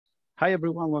Hi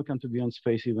everyone, welcome to Beyond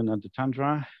Space, even at the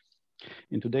Tundra.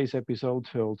 In today's episode,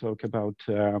 we'll talk about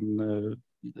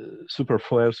super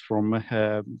flares from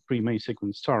pre-main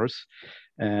sequence stars.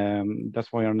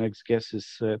 That's why our next guest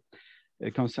is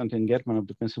Konstantin Getman of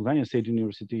the Pennsylvania State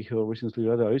University, who recently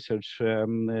led a research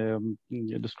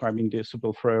describing the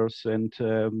super flares, and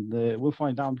we'll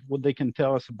find out what they can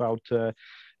tell us about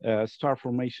star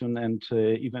formation and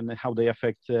even how they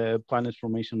affect planet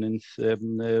formation in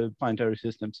planetary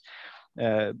systems.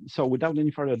 So without any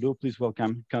further ado, please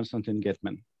welcome Konstantin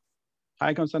Getman.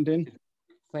 Hi, Konstantin.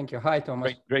 Thank you. Hi,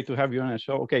 Thomas. Great to have you on the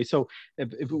show. Okay, so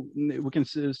if we can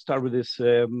start with this,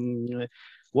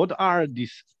 what are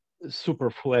these super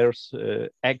flares,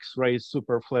 X-rays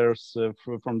super flares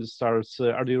from the stars?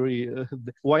 Are they really,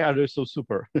 why are they so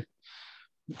super?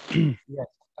 Yes,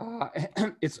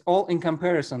 it's all in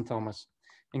comparison, Thomas.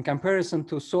 In comparison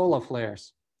to solar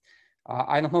flares.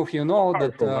 I don't know if you know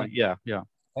Powerful, that. right? Yeah.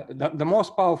 The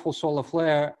most powerful solar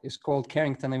flare is called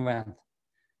Carrington event.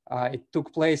 It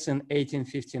took place in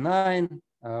 1859.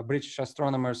 British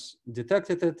astronomers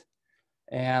detected it,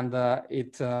 and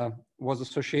it was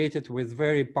associated with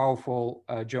very powerful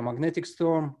geomagnetic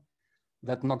storm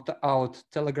that knocked out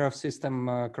telegraph system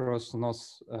across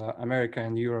North America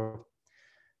and Europe.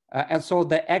 And so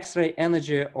the X-ray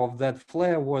energy of that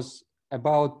flare was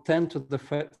about 10 to the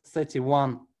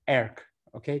 31 erg,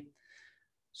 okay?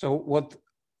 So what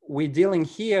we're dealing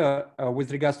here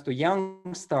with regards to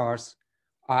young stars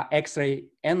are X-ray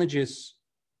energies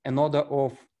in order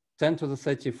of 10 to the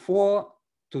 34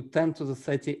 to 10 to the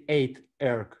 38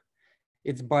 erg.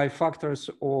 It's by factors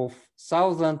of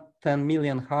 1,000, 10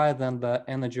 million higher than the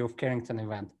energy of Carrington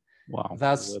event. Wow,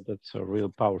 that's a real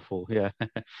powerful,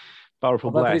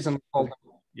 powerful for that blast. reason called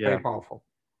very powerful.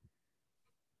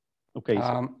 Okay,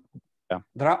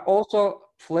 There are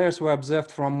also flares were observed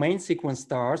from main sequence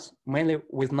stars, mainly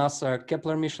with NASA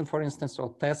Kepler mission, for instance,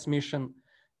 or TESS mission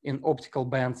in optical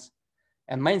bands.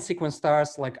 And main sequence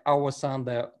stars like our sun,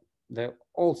 they're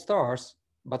old stars,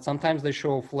 but sometimes they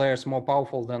show flares more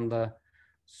powerful than the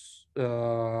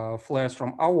flares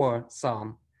from our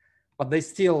sun. But they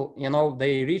still,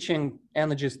 they reaching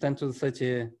energies 10 to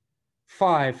the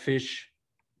 35-ish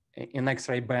in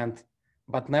X-ray band,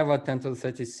 but never 10 to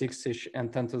the 36-ish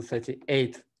and 10 to the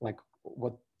 38, like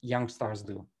what young stars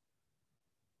do.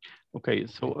 Okay,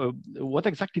 so what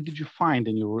exactly did you find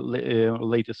in your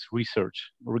latest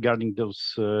research regarding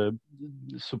those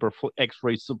super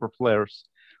X-ray super flares?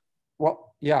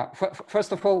 Well, yeah,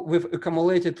 first of all, we've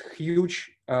accumulated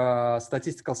huge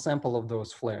statistical sample of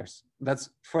those flares. That's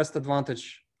first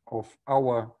advantage of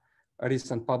our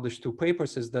recent published two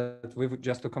papers is that we've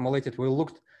just accumulated. We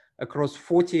looked across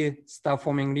 40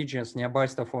 star-forming regions, nearby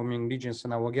star-forming regions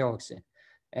in our galaxy,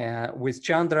 with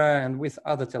Chandra and with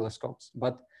other telescopes.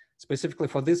 But specifically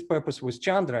for this purpose with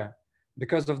Chandra,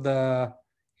 because of the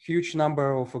huge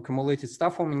number of accumulated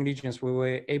star-forming regions, we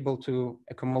were able to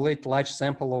accumulate large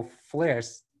sample of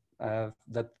flares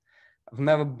that have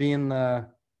never been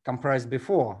comprised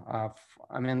before.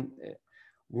 I mean,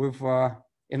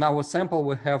 in our sample,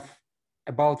 we have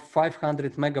about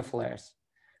 500 megaflares.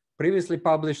 Previously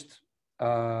published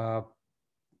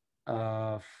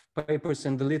papers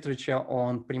in the literature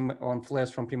on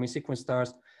flares from pre-main sequence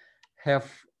stars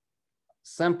have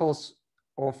samples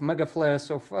of megaflares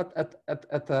of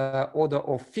at the order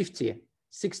of 50,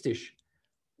 60-ish.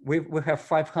 We have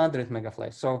 500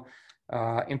 megaflares. So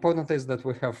important is that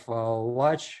we have a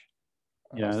large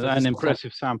an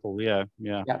impressive sample. Yeah.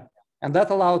 And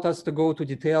that allowed us to go to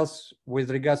details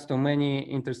with regards to many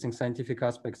interesting scientific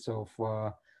aspects of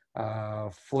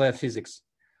flare physics.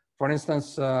 For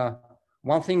instance,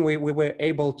 one thing we were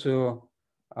able to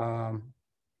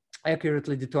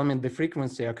accurately determine the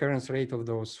frequency occurrence rate of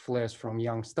those flares from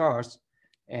young stars.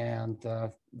 And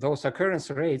those occurrence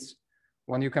rates,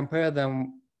 when you compare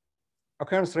them,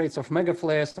 occurrence rates of mega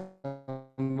flares,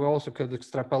 we also could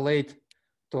extrapolate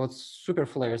towards super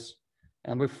flares.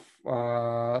 And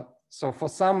so for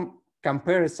some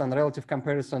comparison, relative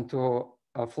comparison to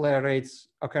flare rates,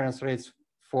 occurrence rates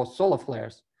for solar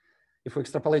flares, if we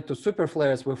extrapolate to super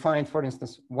flares, we find, for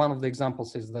instance, one of the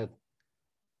examples is that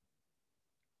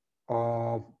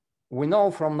we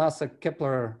know from NASA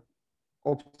Kepler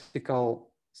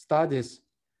optical studies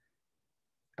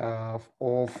of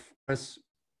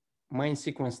main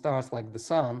sequence stars like the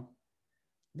sun,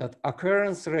 that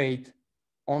occurrence rate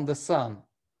on the sun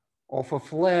of a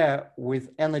flare with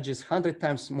energies 100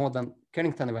 times more than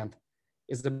Carrington event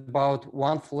is about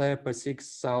 1 flare per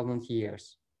 6,000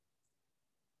 years.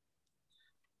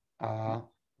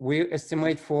 We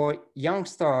estimate for young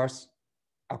stars,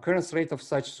 occurrence rate of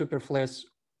such super flares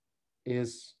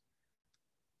is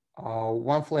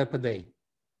one flare per day.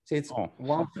 See, it's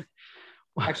one,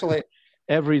 actually.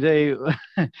 Every day,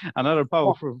 another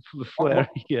powerful flare.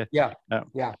 Yeah.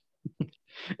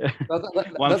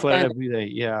 One flare every day.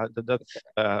 Yeah, that's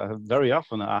very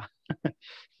often.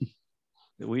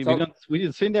 We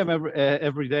didn't see them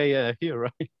every day here,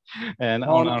 right? And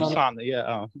on our sun,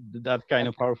 yeah, that kind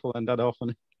of powerful and that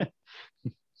often.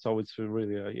 So it's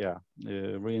really,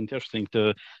 really interesting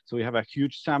so we have a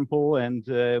huge sample. And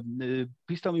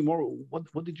please tell me more.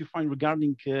 What did you find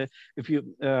regarding if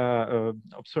you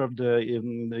observed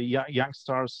in the young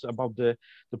stars about the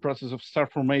process of star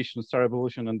formation, star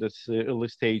evolution in this early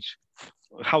stage,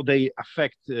 how they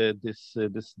affect this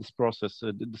process,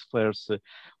 these flares?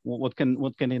 What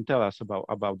can you tell us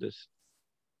about this?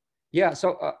 Yeah,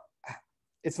 so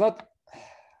it's not.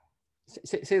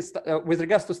 With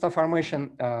regards to star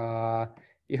formation,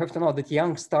 you have to know that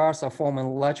young stars are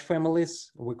forming large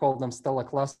families. We call them stellar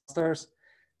clusters.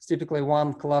 Typically,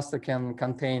 one cluster can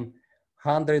contain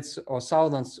hundreds or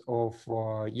thousands of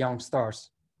young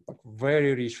stars, like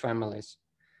very rich families.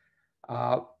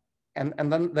 And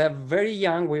then they're very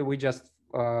young. We just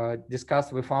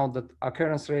discussed, we found that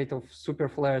occurrence rate of super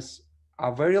flares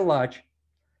are very large.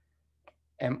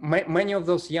 And many of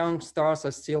those young stars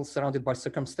are still surrounded by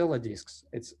circumstellar disks.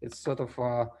 It's sort of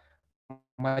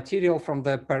material from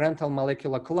the parental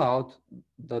molecular cloud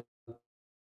that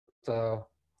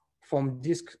form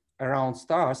disks around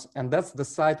stars, and that's the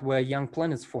site where young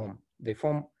planets form. They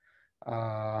form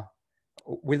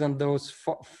within those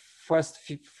first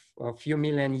few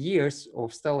million years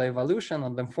of stellar evolution,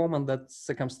 and then form on that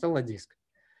circumstellar disk.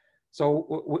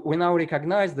 So we now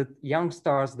recognize that young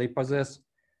stars, they possess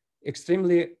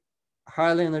extremely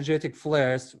highly energetic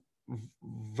flares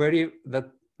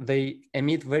that they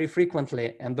emit very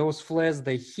frequently, and those flares,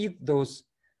 they hit those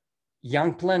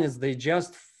young planets they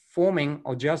just forming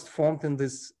or just formed in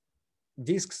these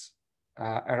disks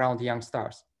around young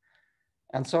stars.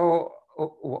 And so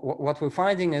what we're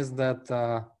finding is that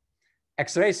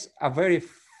X-rays are very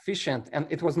efficient, and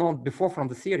it was known before from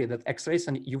the theory that X-rays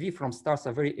and UV from stars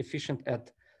are very efficient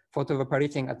at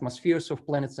photoevaporating atmospheres of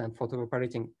planets and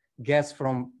photoevaporating gas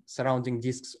from surrounding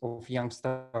disks of young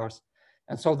stars.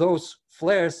 And so those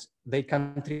flares, they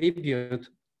contribute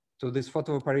to these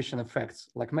photoevaporation effects.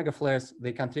 Like mega flares,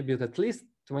 they contribute at least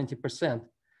 20%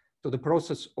 to the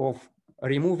process of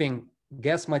removing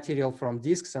gas material from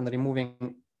disks and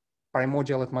removing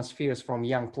primordial atmospheres from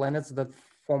young planets that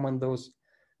form in those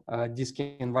disk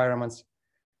environments,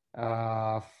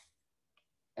 and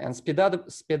speed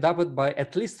up it by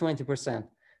at least 20%.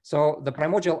 So the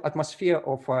primordial atmosphere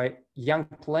of a young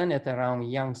planet around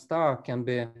young star can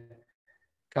be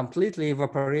completely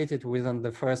evaporated within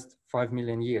the first 5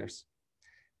 million years.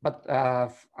 But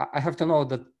I have to know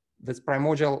that this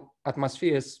primordial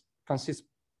atmospheres consist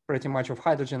pretty much of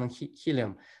hydrogen and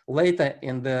helium. Later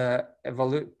in the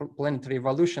planetary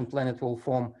evolution, planet will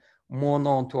form more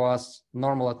known to us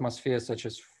normal atmospheres, such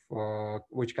as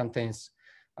which contains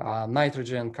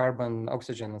nitrogen, carbon,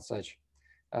 oxygen, and such.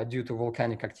 Due to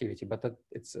volcanic activity, but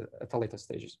it's at a later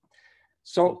stages.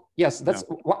 So yes, that's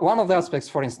one of the aspects.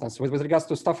 For instance, with regards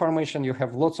to star formation, you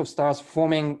have lots of stars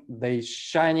forming, they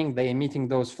shining, they emitting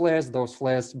those flares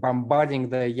bombarding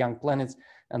the young planets,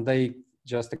 and they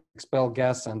just expel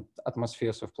gas and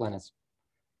atmospheres of planets.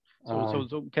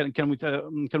 So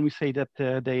can we say that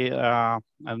they I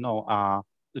don't know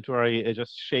literally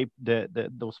just shape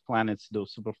those planets,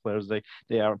 those super flares,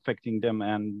 they are affecting them,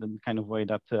 and in kind of way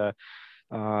that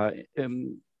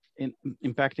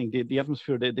impacting the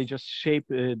atmosphere, they just shape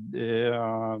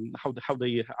how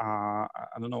they I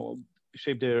don't know,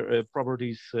 shape their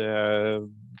properties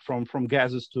from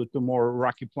gases to more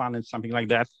rocky planets, something like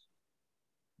that.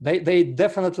 They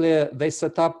definitely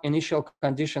set up initial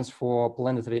conditions for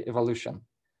planetary evolution.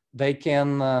 They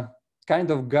can kind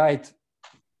of guide.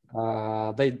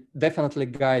 They definitely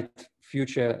guide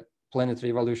future planetary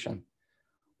evolution.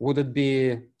 Would it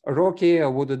be rocky or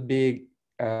would it be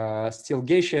still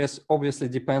gaseous? Obviously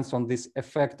depends on this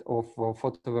effect of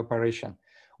photoevaporation.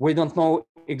 We don't know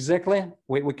exactly.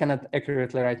 We cannot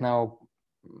accurately right now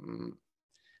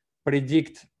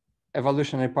predict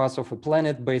evolutionary paths of a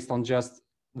planet based on just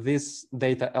this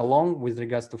data alone with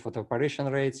regards to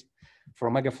photoevaporation rates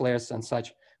from megaflares and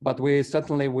such. But we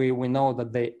certainly we know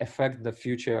that they affect the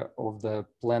future of the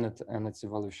planet and its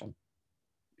evolution.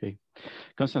 Okay,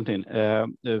 Konstantin,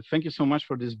 thank you so much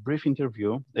for this brief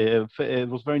interview. It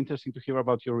was very interesting to hear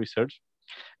about your research.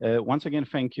 Once again,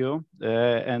 thank you.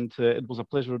 And it was a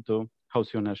pleasure to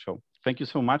host you on our show. Thank you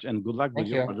so much, and good luck with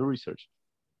your further research.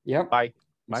 Yeah. Bye.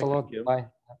 Thanks a lot. Bye.